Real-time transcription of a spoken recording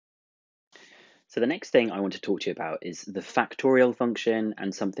So the next thing I want to talk to you about is the factorial function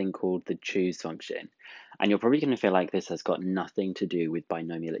and something called the choose function. And you're probably going to feel like this has got nothing to do with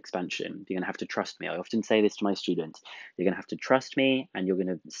binomial expansion. You're going to have to trust me. I often say this to my students. You're going to have to trust me, and you're going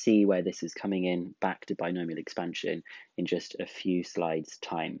to see where this is coming in back to binomial expansion in just a few slides'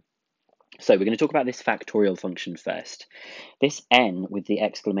 time. So we're going to talk about this factorial function first. This n with the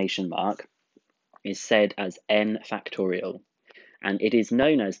exclamation mark is said as n factorial, and it is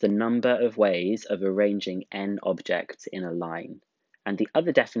known as the number of ways of arranging n objects in a line. And the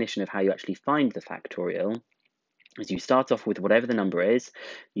other definition of how you actually find the factorial is you start off with whatever the number is,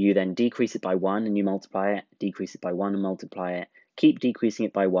 you then decrease it by 1 and you multiply it, decrease it by 1 and multiply it, keep decreasing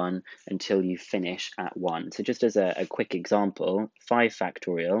it by 1 until you finish at 1. So just as a quick example, 5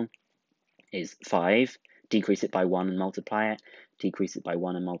 factorial is 5, decrease it by 1 and multiply it, decrease it by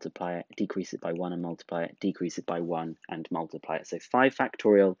 1 and multiply it, decrease it by 1 and multiply it, decrease it by 1 and multiply it. So 5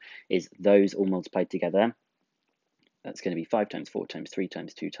 factorial is those all multiplied together. That's going to be 5 times 4 times 3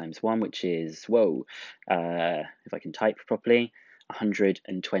 times 2 times 1, which is, if I can type properly,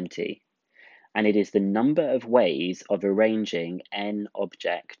 120. And it is the number of ways of arranging n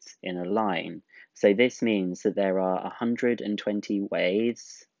objects in a line. So this means that there are 120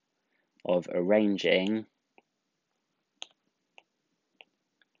 ways of arranging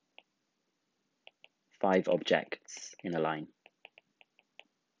 5 objects in a line.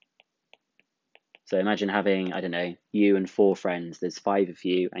 So imagine having, I don't know, you and 4 friends, there's 5 of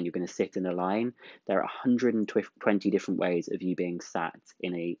you, and you're going to sit in a line. There are 120 different ways of you being sat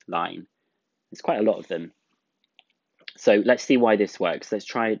in a line. There's quite a lot of them. So let's see why this works. Let's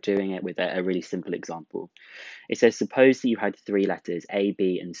try doing it with a really simple example. It says, suppose that you had 3 letters, A,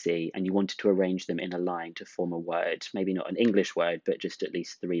 B, and C, and you wanted to arrange them in a line to form a word. Maybe not an English word, but just at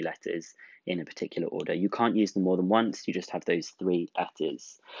least 3 letters in a particular order. You can't use them more than once, you just have those 3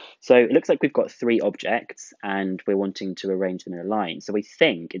 letters. So it looks like we've got 3 objects, and we're wanting to arrange them in a line. So we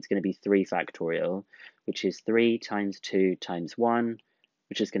think it's going to be 3 factorial, which is 3 times 2 times 1,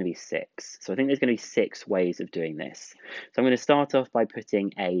 which is going to be 6. So I think there's going to be 6 ways of doing this. So I'm going to start off by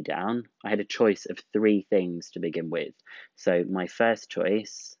putting A down. I had a choice of 3 things to begin with. So my first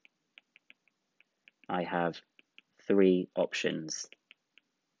choice, I have 3 options.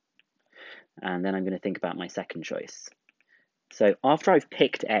 And then I'm going to think about my second choice. So after I've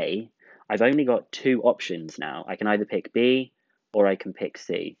picked A, I've only got 2 options now. I can either pick B or I can pick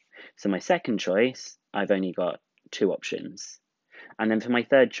C. So my second choice, I've only got 2 options. And then for my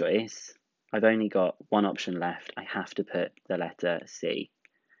third choice, I've only got 1 option left. I have to put the letter C.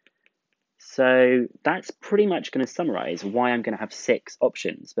 So that's pretty much going to summarize why I'm going to have 6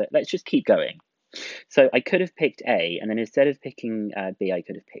 options, but let's just keep going. So I could have picked A, and then instead of picking B, I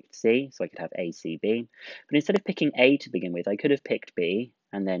could have picked C, so I could have A, C, B. But instead of picking A to begin with, I could have picked B,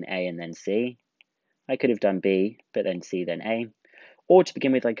 and then A, and then C. I could have done B, but then C, then A. Or to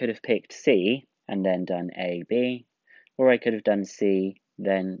begin with, I could have picked C, and then done A, B. Or I could have done C,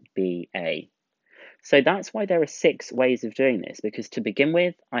 then B, A. So that's why there are 6 ways of doing this, because to begin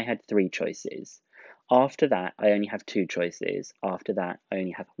with, I had 3 choices. After that, I only have 2 choices. After that, I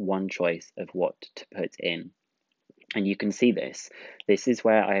only have 1 choice of what to put in. And you can see this. This is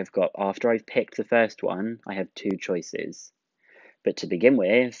where I have got, after I've picked the first one, I have 2 choices. But to begin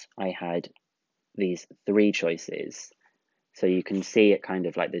with, I had these 3 choices. So you can see it kind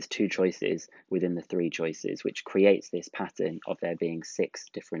of like there's 2 choices within the 3 choices, which creates this pattern of there being 6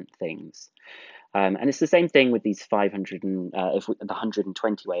 different things. And it's the same thing with these the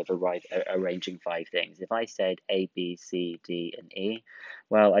 120 way of arranging 5 things. If I said A, B, C, D, and E,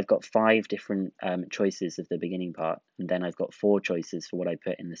 well, I've got 5 different choices of the beginning part, and then I've got 4 choices for what I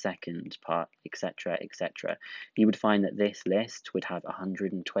put in the second part, etc., etc. You would find that this list would have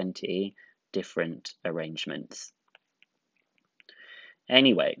 120 different arrangements.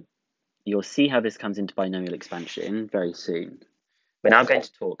 Anyway, you'll see how this comes into binomial expansion very soon. We're now going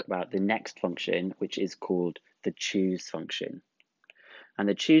to talk about the next function, which is called the choose function. And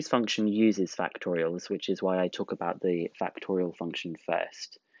the choose function uses factorials, which is why I talk about the factorial function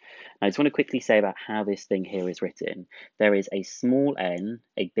first. Now, I just want to quickly say about how this thing here is written. There is a small n,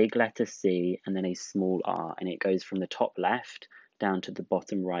 a big letter C, and then a small r, and it goes from the top left down to the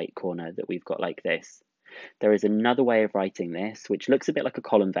bottom right corner that we've got like this. There is another way of writing this, which looks a bit like a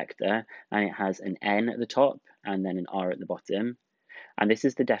column vector, and it has an n at the top and then an r at the bottom. And this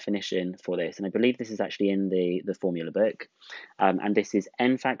is the definition for this, and I believe this is actually in the formula book. And this is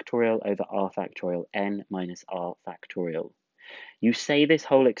n factorial over r factorial, n minus r factorial. You say this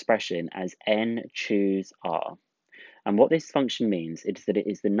whole expression as n choose r. And what this function means is that it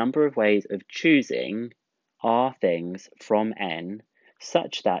is the number of ways of choosing r things from n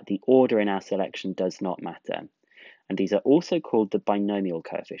such that the order in our selection does not matter. And these are also called the binomial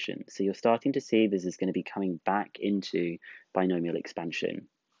coefficients. So you're starting to see this is going to be coming back into binomial expansion.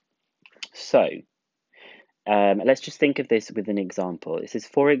 So let's just think of this with an example. It says,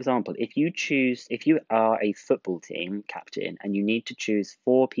 for example, if you are a football team captain and you need to choose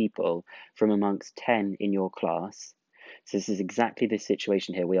 4 people from amongst 10 in your class. So this is exactly this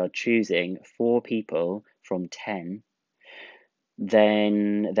situation here. We are choosing 4 people from 10.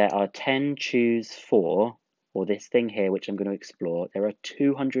 Then there are 10 choose 4, or this thing here, which I'm going to explore. There are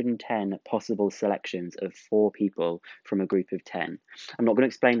 210 possible selections of 4 people from a group of 10. I'm not going to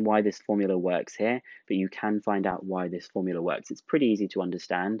explain why this formula works here, but you can find out why this formula works. It's pretty easy to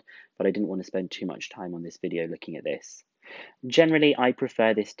understand, but I didn't want to spend too much time on this video looking at this. Generally, I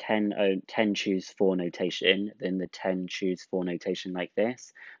prefer this 10 choose 4 notation than the 10 choose 4 notation like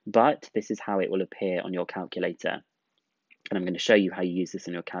this, but this is how it will appear on your calculator. And I'm going to show you how you use this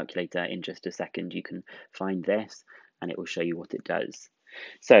in your calculator in just a second. You can find this and it will show you what it does.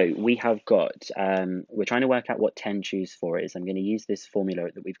 So we have got, we're trying to work out what 10 choose 4 is. I'm going to use this formula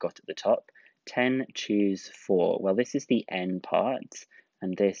that we've got at the top. 10 choose 4. Well, this is the n part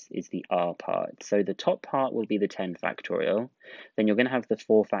and this is the r part. So the top part will be the 10 factorial. Then you're going to have the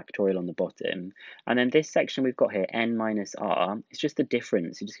 4 factorial on the bottom. And then this section we've got here, n minus r, it's just the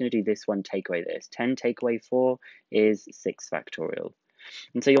difference. You're just going to do this one, take away this. 10 take away 4 is 6 factorial.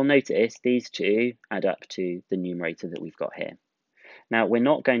 And so you'll notice these two add up to the numerator that we've got here. Now, we're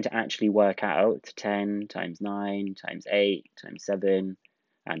not going to actually work out 10 times 9 times 8 times 7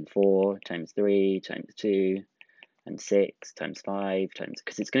 and 4 times 3 times 2 and 6 times 5 times,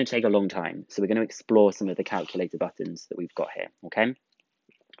 because it's going to take a long time. So we're going to explore some of the calculator buttons that we've got here, okay?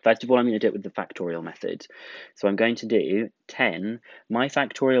 First of all, I'm going to do it with the factorial method. So I'm going to do 10. My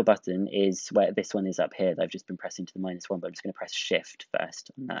factorial button is where this one is up here that I've just been pressing to the -1, but I'm just going to press shift first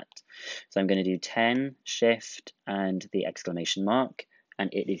on that. So I'm going to do 10, shift, and the exclamation mark,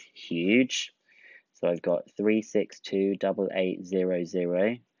 and it is huge. So I've got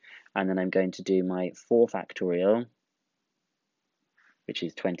 3628800, and then I'm going to do my 4 factorial, which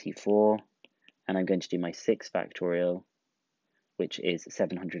is 24, and I'm going to do my 6 factorial, which is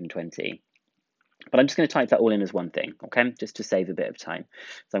 720. But I'm just going to type that all in as one thing, okay, just to save a bit of time.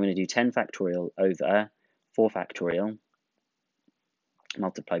 So I'm going to do 10 factorial over 4 factorial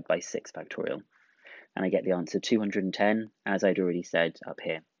multiplied by 6 factorial. And I get the answer 210, as I'd already said up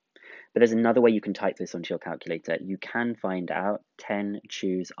here. But there's another way you can type this onto your calculator. You can find out 10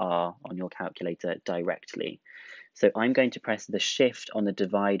 choose R on your calculator directly. So I'm going to press the shift on the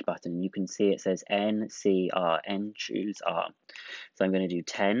divide button. You can see it says NCR, N choose R. So I'm going to do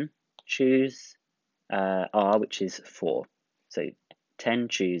 10 choose R, which is 4. So 10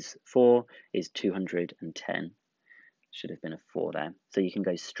 choose 4 is 210. Should have been a 4 there. So you can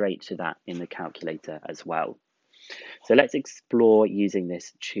go straight to that in the calculator as well. So let's explore using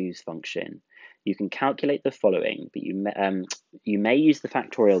this choose function. You can calculate the following, but you may use the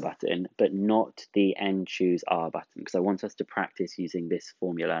factorial button, but not the n choose r button, because I want us to practice using this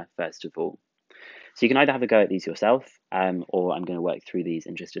formula first of all. So you can either have a go at these yourself, or I'm going to work through these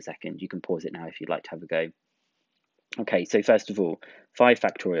in just a second. You can pause it now if you'd like to have a go. Okay, so first of all, 5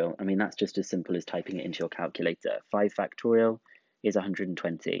 factorial. I mean, that's just as simple as typing it into your calculator. 5 factorial is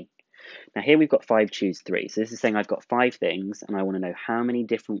 120. Now here we've got 5 choose 3. So this is saying I've got 5 things and I want to know how many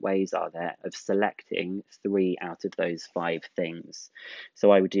different ways are there of selecting 3 out of those 5 things. So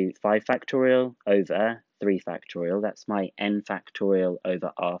I would do 5 factorial over 3 factorial. That's my n factorial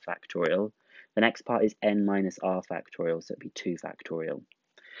over r factorial. The next part is n minus r factorial, so it'd be 2 factorial.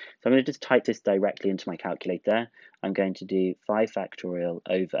 So I'm going to just type this directly into my calculator. I'm going to do 5 factorial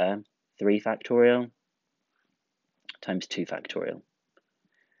over 3 factorial times 2 factorial.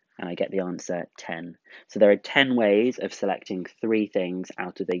 And I get the answer 10. So there are 10 ways of selecting 3 things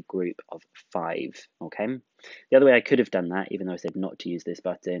out of a group of 5, okay? The other way I could have done that, even though I said not to use this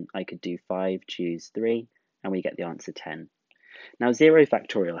button, I could do 5 choose 3, and we get the answer 10. Now 0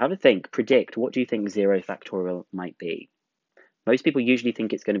 factorial, have a think, predict, what do you think 0 factorial might be? Most people usually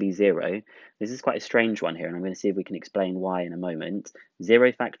think it's going to be 0. This is quite a strange one here, and I'm going to see if we can explain why in a moment.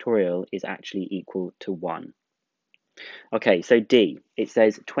 0 factorial is actually equal to 1. Okay, so D, it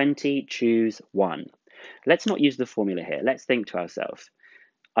says 20 choose 1. Let's not use the formula here. Let's think to ourselves.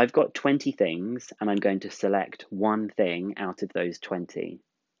 I've got 20 things, and I'm going to select one thing out of those 20.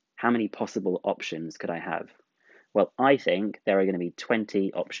 How many possible options could I have? Well, I think there are going to be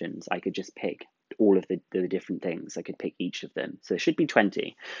 20 options. I could just pick all of the different things. I could pick each of them. So it should be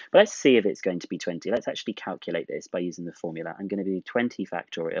 20. But let's see if it's going to be 20. Let's actually calculate this by using the formula. I'm going to do 20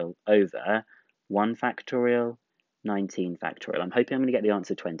 factorial over 1 factorial 19 factorial. I'm hoping I'm going to get the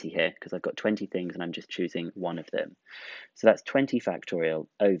answer 20 here because I've got 20 things and I'm just choosing one of them. So that's 20 factorial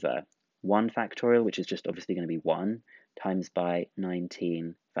over 1 factorial, which is just obviously going to be 1, times by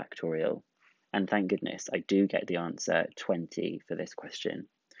 19 factorial. And thank goodness I do get the answer 20 for this question.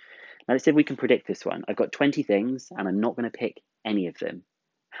 Now let's see if we can predict this one. I've got 20 things and I'm not going to pick any of them.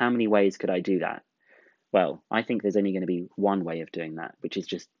 How many ways could I do that? Well, I think there's only going to be one way of doing that, which is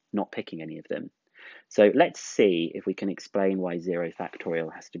just not picking any of them. So let's see if we can explain why 0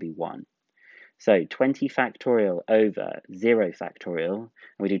 factorial has to be 1. So 20 factorial over 0 factorial, and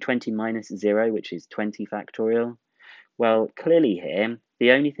we do 20 minus 0, which is 20 factorial. Well, clearly here,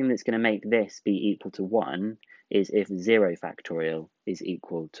 the only thing that's going to make this be equal to 1 is if 0 factorial is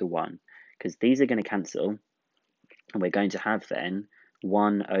equal to 1, because these are going to cancel, and we're going to have then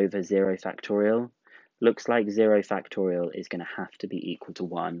 1 over 0 factorial. Looks like 0 factorial is going to have to be equal to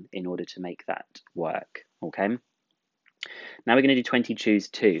 1 in order to make that work, okay? Now we're going to do 20 choose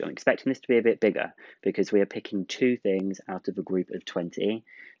 2. I'm expecting this to be a bit bigger because we are picking 2 things out of a group of 20.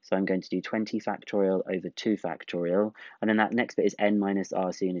 So I'm going to do 20 factorial over 2 factorial. And then that next bit is n minus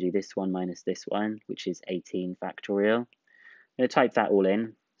r, so you're going to do this one minus this one, which is 18 factorial. I'm going to type that all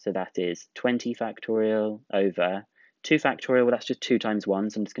in. So that is 20 factorial over 2 factorial, well that's just 2 times 1,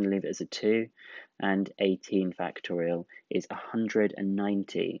 so I'm just going to leave it as a 2, and 18 factorial is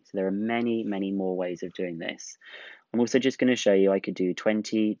 190. So there are many, many more ways of doing this. I'm also just going to show you I could do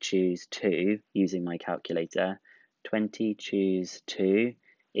 20 choose 2 using my calculator. 20 choose 2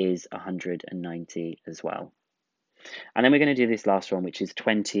 is 190 as well. And then we're going to do this last one, which is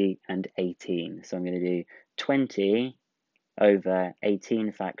 20 and 18. So I'm going to do 20 over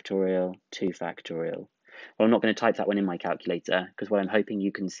 18 factorial, 2 factorial. Well, I'm not going to type that one in my calculator because what I'm hoping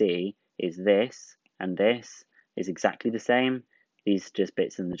you can see is this and this is exactly the same. These just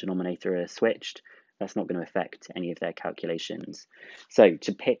bits in the denominator are switched. That's not going to affect any of their calculations. So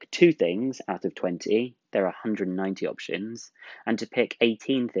to pick 2 things out of 20, there are 190 options. And to pick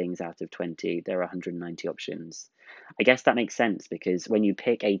 18 things out of 20, there are 190 options. I guess that makes sense because when you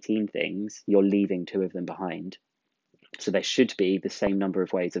pick 18 things, you're leaving 2 of them behind. So there should be the same number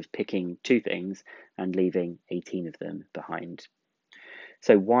of ways of picking 2 things and leaving 18 of them behind.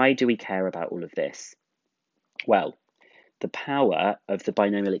 So why do we care about all of this? Well, the power of the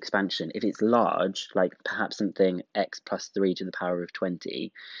binomial expansion, if it's large, like perhaps something x plus 3 to the power of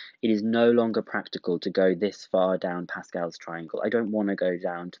 20, it is no longer practical to go this far down Pascal's triangle. I don't want to go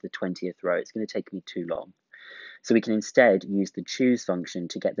down to the 20th row. It's going to take me too long. So we can instead use the choose function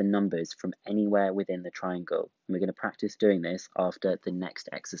to get the numbers from anywhere within the triangle. And we're going to practice doing this after the next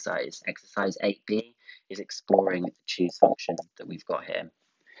exercise. Exercise 8B is exploring the choose function that we've got here.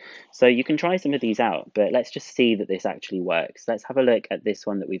 So you can try some of these out, but let's just see that this actually works. Let's have a look at this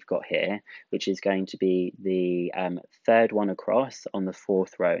one that we've got here, which is going to be the third one across on the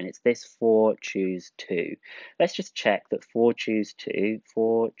 4th row, and it's this 4 choose 2. Let's just check that 4 choose 2,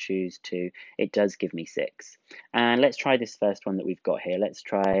 4 choose 2, it does give me 6. And let's try this first one that we've got here. Let's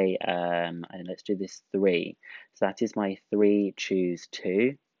try, and let's do this 3. So that is my 3 choose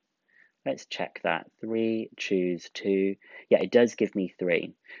 2. Let's check that. 3 choose 2. Yeah, it does give me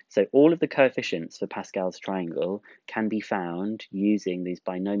 3. So all of the coefficients for Pascal's triangle can be found using these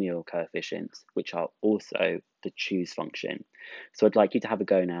binomial coefficients, which are also the choose function. So I'd like you to have a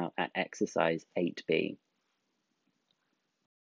go now at exercise 8B.